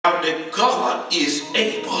out that God is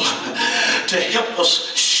able to help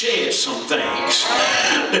us shed some things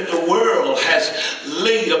that the world has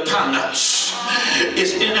laid upon us.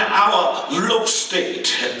 It's in our low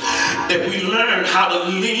state that we learn how to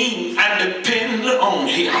lean and depend on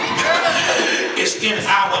Him. It's in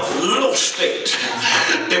our low state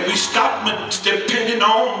that we stop depending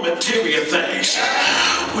on material things.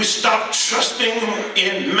 We stop trusting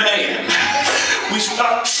in man. We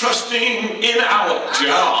stop trusting in our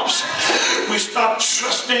jobs. We stop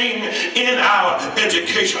trusting in our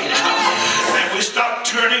education. And we stop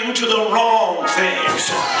turning to the wrong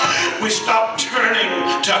things. We stop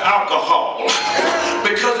turning to alcohol.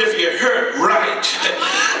 Because if you hurt right,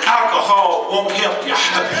 alcohol won't help you.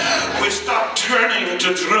 We stop turning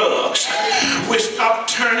to drugs. We stop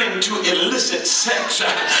turning to illicit sex.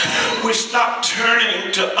 We stop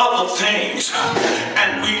turning to other things.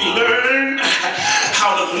 And we learn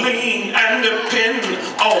how to lean and depend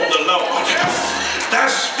on the Lord.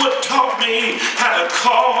 That's what taught me how to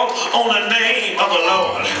call on the name of the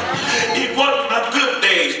Lord. It wasn't my good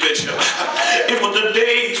days, Bishop. It was the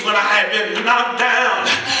days when I had been knocked down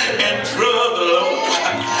and drugged low.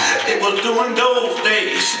 It was during those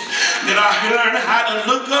days that I learned how to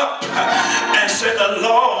look up and say, the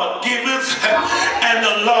Lord giveth and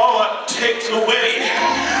the Lord takes away.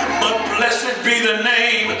 But blessed be the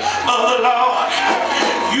name of the Lord.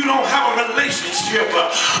 You don't have a relationship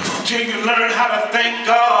until you learn how to thank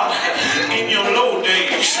God in your low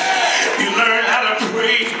days. You learn how to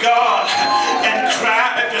praise God and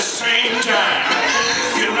cry at the same time.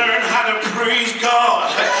 You learn how to praise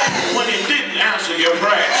God when He didn't answer your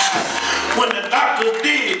prayer. When the doctor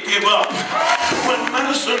did give up. When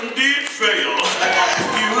medicine did fail.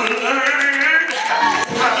 You learned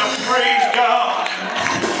how to praise God.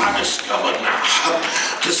 I discovered now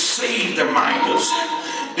to save the miners,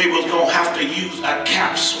 they was going to have to use a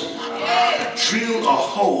capsule, drill a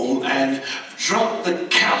hole and drop the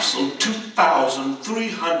capsule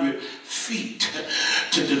 2,300 feet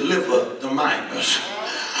to deliver the miners.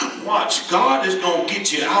 Watch, God is going to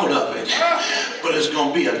get you out of it, but it's going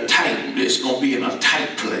to be it's going to be in a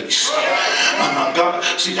tight place. God,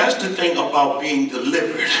 see, that's the thing about being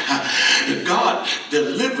delivered. God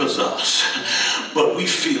delivers us, but we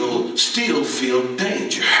still feel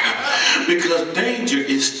danger, because danger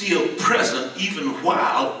is still present even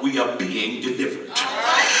while we are being delivered.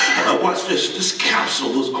 Watch this. This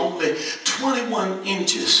capsule was only 21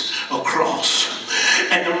 inches across.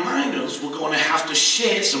 And the miners were going to have to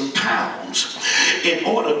shed some pounds in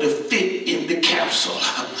order to fit in the capsule.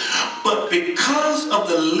 But because of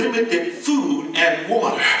the limited food and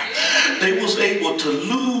water, they was able to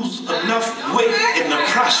lose enough weight in the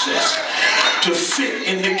process to fit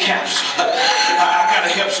in the capsule. I got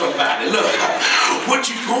to help somebody. Look, what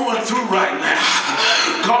you're going through right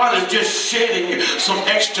now, God is just shedding some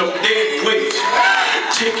extra dead weight,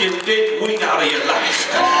 taking dead weight out of your life.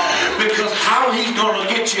 Because how He's going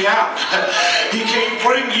to get you out, He can't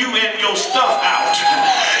bring you and your stuff out.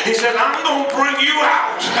 He said, I'm going to bring you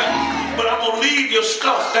out, but I'm going to leave your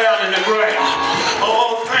stuff down in the ground.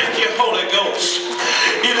 Oh, thank you, Holy Ghost.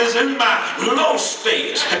 It is in my low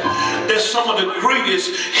state that some of the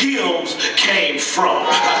greatest hymns came from.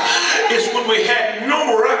 It's when we had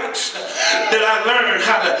no rights that I learned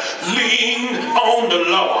how to lean on the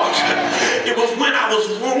Lord. It was when I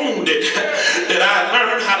was wounded that I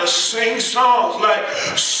learned how to sing songs like,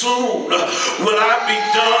 soon will I be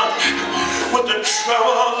done with the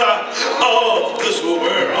trouble of this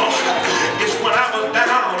world. It's when I was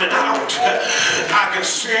down and out, I can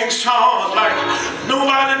sing songs like,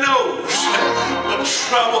 nobody knows the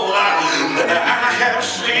trouble that I have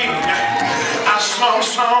seen. I sung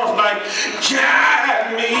songs like,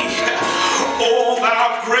 guide me, oh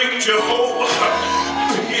thou great Jehovah,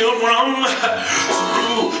 pilgrim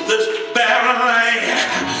through this barren land.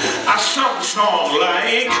 I sung songs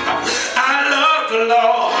like, I love the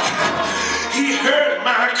Lord, He heard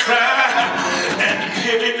my cry and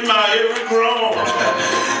pitied my every groan.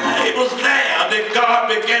 It was there that God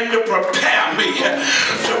began to prepare me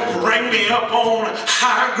to bring me up on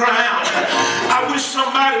high ground. I wish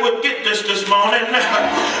somebody would get this morning.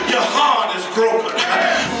 Your heart is broken,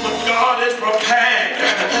 but God is prepared.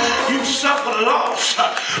 You've suffered loss,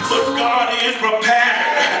 but God is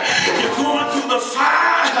prepared. You're going through the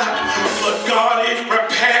fire, but God is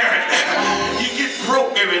prepared. You get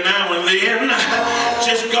broke every now and then,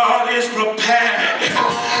 just God is prepared.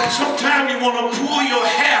 Sometimes you want to pull your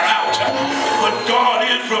hair out, but God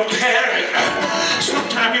is preparing.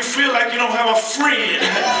 Sometimes you feel like you don't have a friend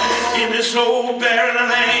in this old barren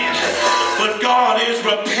land, but God is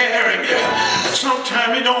preparing.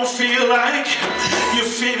 Sometimes you don't feel like You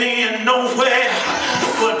fit in nowhere,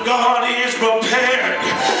 but God is prepared.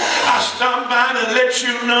 I stopped by to let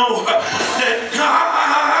you know that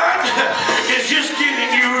God is just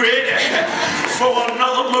getting you ready for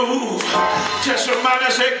another move. Tell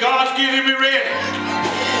somebody, say, God's getting me ready